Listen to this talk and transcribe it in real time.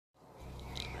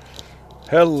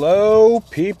Hello,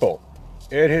 people.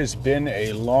 It has been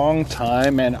a long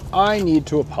time, and I need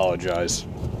to apologize.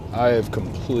 I have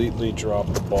completely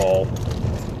dropped the ball.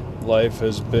 Life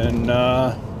has been,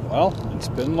 it's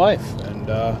been life. And,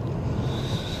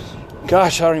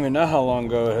 gosh, I don't even know how long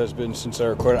ago it has been since I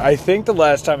recorded. I think the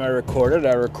last time I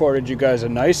recorded you guys a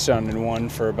nice sounding one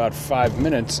for about 5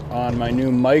 minutes on my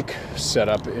new mic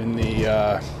setup in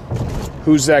the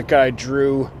Who's That Guy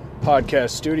Drew podcast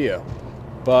studio.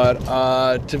 But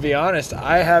to be honest,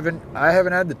 I haven't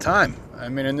had the time. I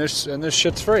mean, and this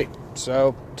shit's free.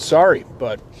 So sorry,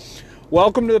 but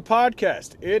welcome to the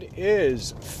podcast. It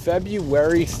is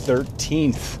February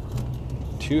 13th,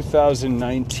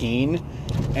 2019,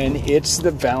 and it's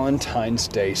the Valentine's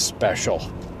Day special.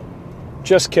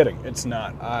 Just kidding, it's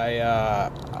not.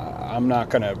 I'm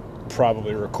not gonna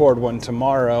probably record one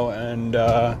tomorrow, and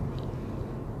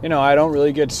I don't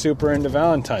really get super into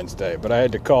Valentine's Day, but I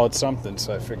had to call it something,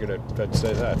 so I figured I'd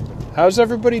say that. How's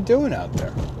everybody doing out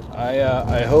there?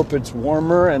 I hope it's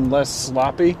warmer and less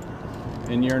sloppy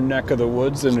in your neck of the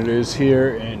woods than it is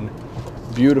here in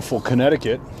beautiful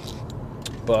Connecticut.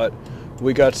 But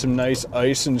we got some nice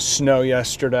ice and snow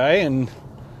yesterday, and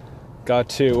got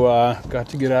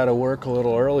to get out of work a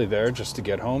little early there just to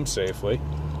get home safely.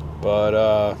 But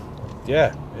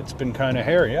yeah, it's been kind of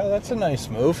hairy. Yeah, that's a nice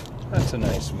move. That's a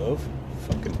nice move.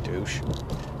 Fucking douche.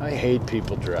 I hate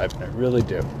people driving. I really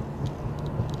do.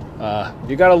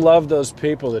 You gotta love those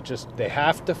people that they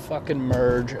have to fucking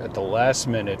merge at the last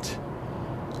minute.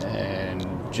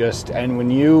 And when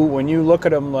you look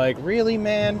at them like, really,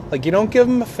 man? Like, you don't give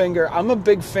them a finger. I'm a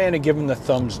big fan of giving the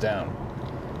thumbs down.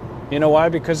 You know why?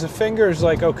 Because the finger is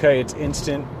like, okay, it's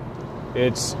instant.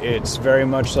 It's very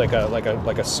much like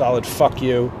a solid fuck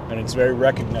you, and it's very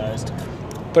recognized.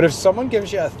 But if someone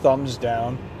gives you a thumbs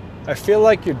down, I feel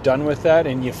like you're done with that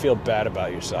and you feel bad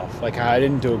about yourself. Like, I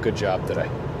didn't do a good job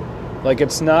today. Like,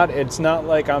 it's not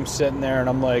like I'm sitting there and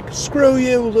I'm like, screw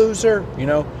you, loser. You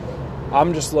know,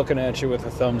 I'm just looking at you with a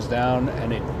thumbs down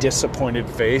and a disappointed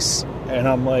face. And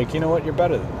I'm like, you know what? You're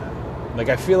better than that. Like,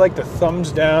 I feel like the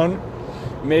thumbs down,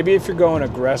 maybe if you're going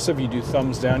aggressive, you do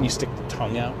thumbs down, you stick the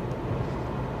tongue out.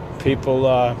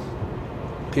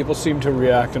 People seem to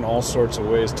react in all sorts of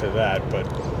ways to that,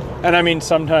 and I mean,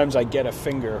 sometimes I get a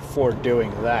finger for doing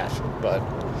that, but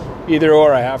either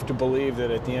or, I have to believe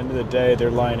that at the end of the day, they're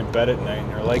lying in bed at night and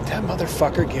they're like, that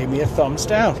motherfucker gave me a thumbs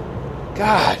down.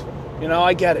 God,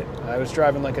 I get it. I was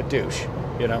driving like a douche,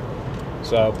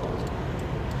 So,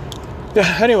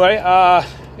 yeah, anyway,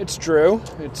 it's Drew.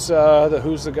 It's the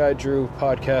Who's the Guy Drew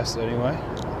podcast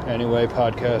Anyway,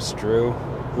 podcast Drew.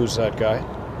 Who's that guy?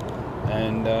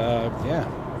 And, yeah.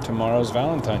 Tomorrow's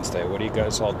Valentine's Day. What are you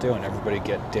guys all doing? Everybody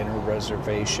get dinner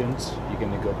reservations? You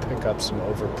going to go pick up some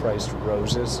overpriced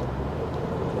roses?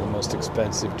 The most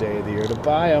expensive day of the year to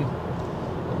buy them.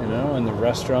 In the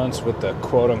restaurants with the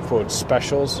quote-unquote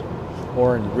specials.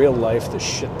 Or in real life, the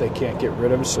shit they can't get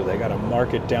rid of, so they got to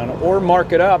mark it down or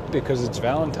mark it up because it's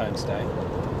Valentine's Day.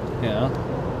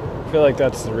 I feel like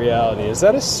that's the reality. Is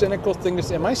that a cynical thing to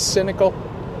say? Am I cynical?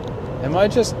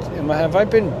 Have I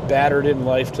been battered in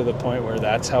life to the point where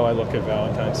that's how I look at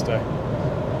Valentine's Day?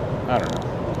 I don't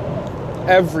know.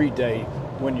 Every day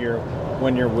when you're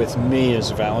with me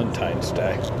is Valentine's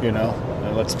Day,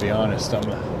 And let's be honest,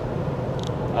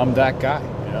 I'm that guy,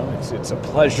 It's a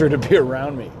pleasure to be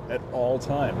around me at all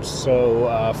times.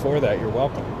 So for that, you're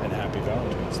welcome, and happy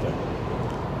Valentine's Day.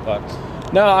 But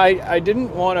no, I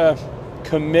didn't want to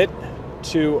commit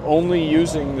to only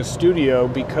using the studio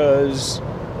because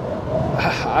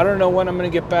I don't know when I'm going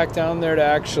to get back down there to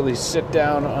actually sit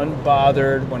down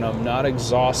unbothered when I'm not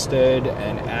exhausted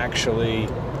and actually,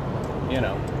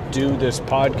 do this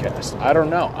podcast. I don't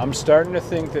know. I'm starting to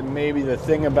think that maybe the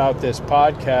thing about this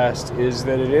podcast is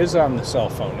that it is on the cell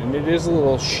phone and it is a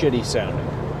little shitty sounding.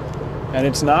 And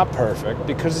it's not perfect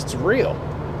because it's real.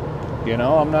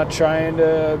 I'm not trying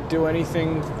to do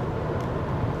anything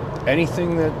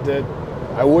that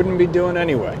I wouldn't be doing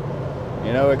anyway.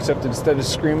 Except instead of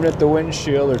screaming at the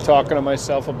windshield or talking to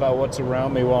myself about what's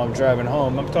around me while I'm driving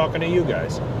home, I'm talking to you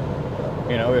guys.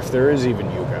 If there is even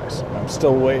you guys. I'm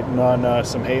still waiting on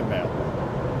some hate mail.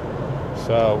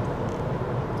 So,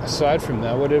 aside from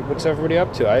that, what's everybody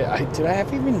up to? Did I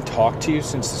have even talked to you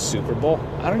since the Super Bowl?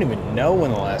 I don't even know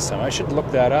when the last time. I should look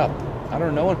that up. I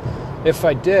don't know if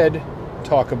I did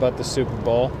talk about the Super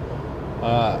Bowl.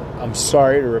 I'm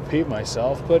sorry to repeat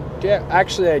myself, but yeah,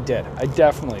 actually I did. I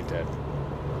definitely did.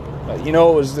 It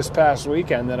was this past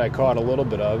weekend that I caught a little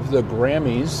bit of the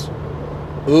Grammys.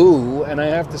 Ooh, and I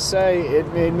have to say,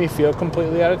 it made me feel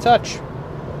completely out of touch.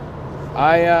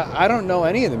 I don't know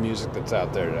any of the music that's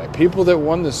out there today. People that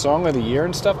won the Song of the Year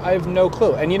and stuff, I have no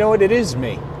clue. And you know what? It is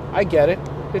me. I get it.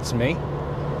 It's me.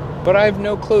 But I have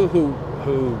no clue who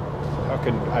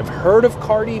fucking... I've heard of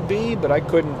Cardi B, but I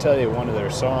couldn't tell you one of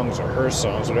their songs or her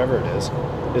songs, whatever it is.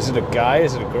 Is it a guy?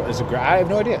 Is it a girl? Is it a guy? I have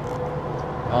no idea.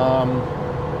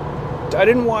 I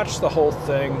didn't watch the whole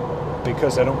thing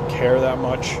because I don't care that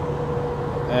much.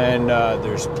 And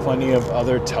there's plenty of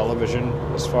other television,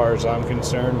 as far as I'm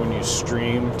concerned, when you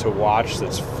stream to watch,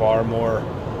 that's far more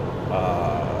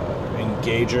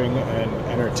engaging and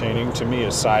entertaining to me,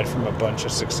 aside from a bunch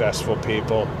of successful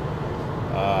people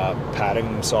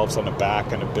patting themselves on the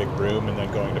back in a big room and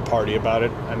then going to party about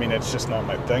it. I mean, it's just not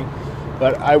my thing.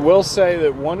 But I will say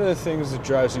that one of the things that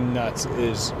drives me nuts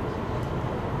is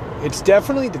it's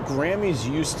definitely the Grammys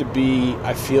used to be,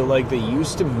 I feel like they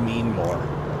used to mean more.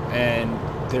 And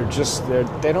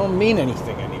they don't mean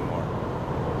anything anymore.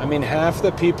 I mean, half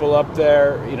the people up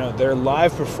there, their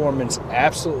live performance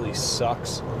absolutely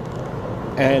sucks.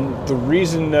 And the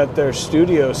reason that their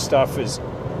studio stuff is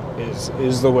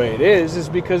the way it is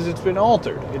because it's been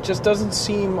altered. It just doesn't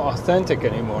seem authentic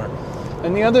anymore.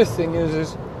 And the other thing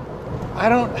is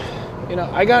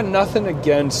I got nothing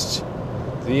against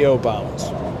the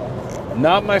Obamas.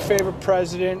 Not my favorite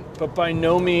president, but by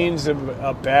no means a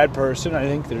bad person. I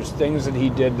think there's things that he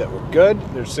did that were good.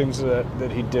 There's things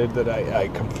that he did that I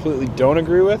completely don't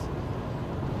agree with.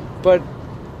 But,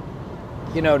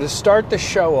 to start the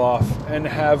show off and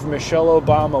have Michelle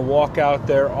Obama walk out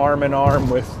there arm in arm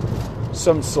with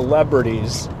some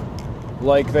celebrities,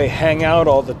 like they hang out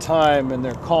all the time and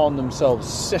they're calling themselves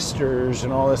sisters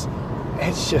and all this,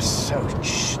 it's just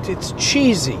it's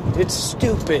cheesy. It's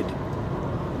stupid.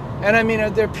 And I mean,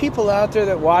 there are people out there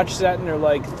that watch that and they're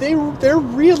like, they're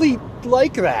really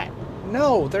like that.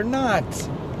 No, they're not.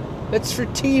 It's for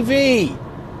TV.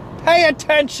 Pay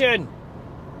attention.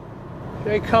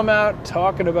 They come out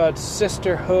talking about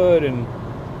sisterhood and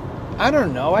I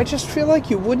don't know. I just feel like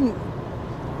you wouldn't,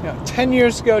 10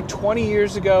 years ago, 20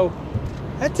 years ago,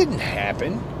 that didn't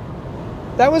happen.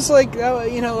 That was like, that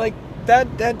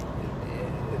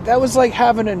was like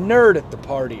having a nerd at the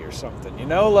party or something,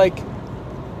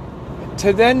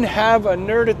 to then have a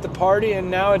nerd at the party and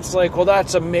now it's like, well,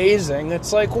 that's amazing.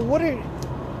 It's like, well,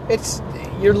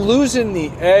 you're losing the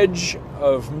edge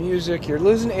of music.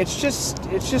 It's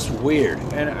just weird.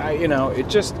 And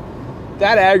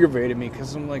that aggravated me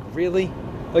because I'm like, really?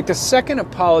 Like the second a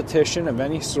politician of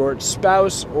any sort,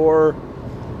 spouse or,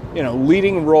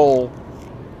 leading role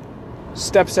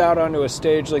steps out onto a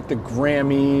stage like the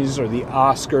Grammys or the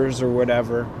Oscars or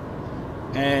whatever,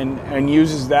 and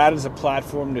uses that as a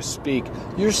platform to speak.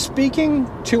 You're speaking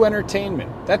to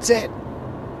entertainment. That's it.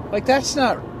 Like, that's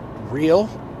not real.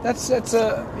 That's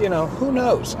a, who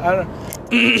knows? I don't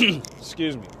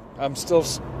excuse me. I'm still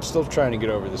trying to get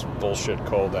over this bullshit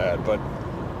cold I had, but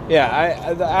yeah,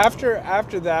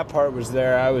 after that part was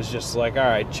there, I was just like, all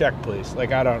right, check please.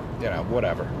 Like, I don't,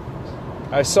 whatever.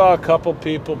 I saw a couple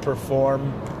people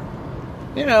perform.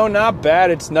 Not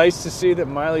bad. It's nice to see that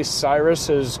Miley Cyrus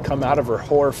has come out of her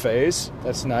whore phase.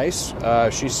 That's nice.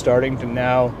 She's starting to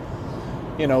now,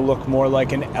 look more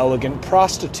like an elegant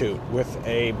prostitute with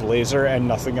a blazer and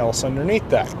nothing else underneath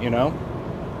that,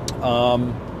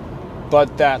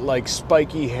 But that, like,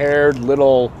 spiky-haired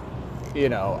little,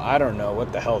 I don't know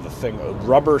what the hell the thing, a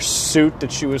rubber suit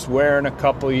that she was wearing a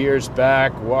couple years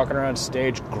back, walking around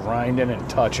stage grinding and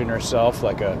touching herself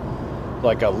like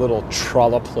a little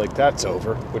trollop, like that's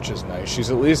over, which is nice. She's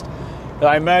at least,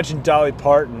 I imagine Dolly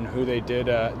Parton, who they did,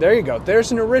 there you go,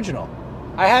 there's an original.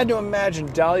 I had to imagine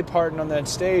Dolly Parton on that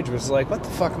stage was like, what the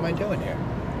fuck am I doing here?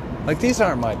 Like, these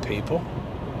aren't my people.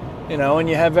 And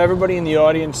you have everybody in the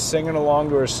audience singing along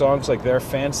to her songs like they're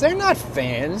fans. They're not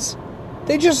fans.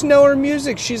 They just know her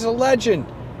music. She's a legend.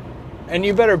 And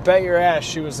you better bet your ass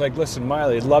she was like, listen,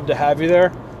 Miley, I'd love to have you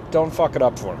there. Don't fuck it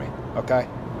up for me, okay?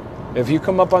 If you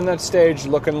come up on that stage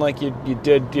looking like you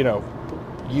did,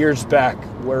 years back,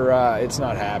 where it's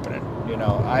not happening,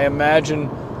 I imagine,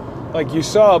 like, you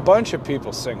saw a bunch of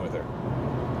people sing with her.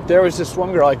 There was this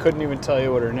one girl, I couldn't even tell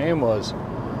you what her name was,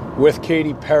 with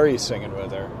Katy Perry singing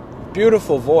with her.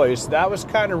 Beautiful voice. That was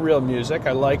kind of real music.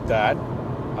 I liked that.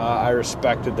 I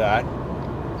respected that.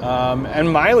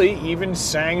 And Miley even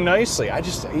sang nicely.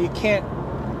 You can't,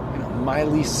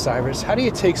 Miley Cyrus. How do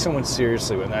you take someone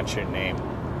seriously when that's your name?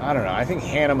 I don't know. I think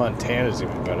Hannah Montana's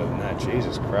even better than that.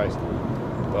 Jesus Christ.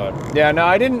 But yeah, no,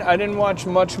 I didn't watch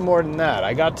much more than that.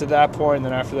 I got to that point, and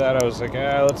then after that, I was like,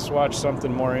 let's watch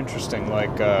something more interesting,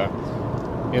 like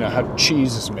how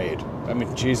cheese is made. I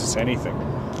mean, Jesus, anything.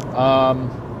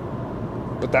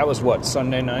 But that was what,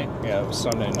 Sunday night? Yeah, it was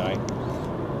Sunday night.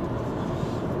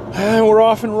 And we're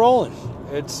off and rolling.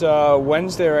 It's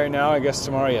Wednesday right now. I guess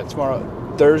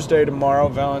Thursday tomorrow,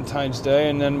 Valentine's Day,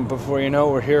 and then before you know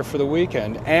it, we're here for the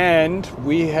weekend. And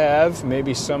we have,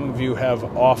 maybe some of you have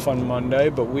off on Monday,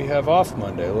 but we have off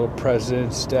Monday, a little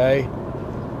President's Day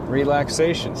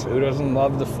relaxation. So who doesn't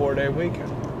love the 4-day weekend?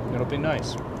 It'll be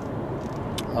nice.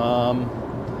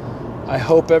 I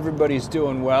hope everybody's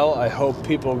doing well. I hope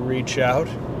people reach out.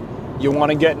 You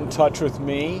want to get in touch with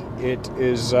me, it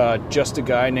is just a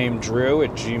guy named Drew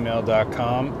at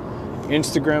gmail.com.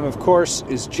 Instagram, of course,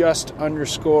 is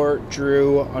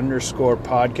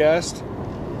just_Drew_podcast.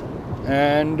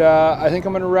 And I think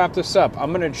I'm going to wrap this up.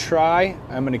 I'm going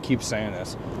to keep saying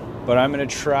this, but I'm going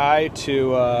to try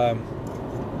to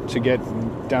get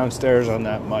downstairs on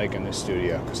that mic in the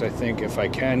studio, because I think if I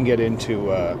can get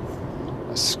into a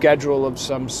schedule of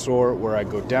some sort where I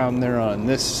go down there on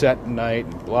this set night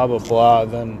and blah, blah, blah,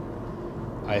 then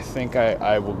I think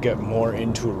I will get more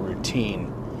into a routine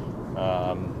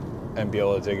and be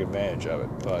able to take advantage of it.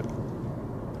 But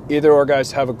either or,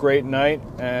 guys, have a great night,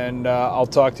 and I'll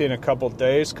talk to you in a couple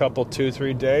days,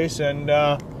 2-3 days, and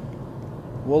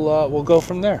we'll go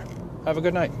from there. Have a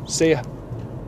good night. See ya.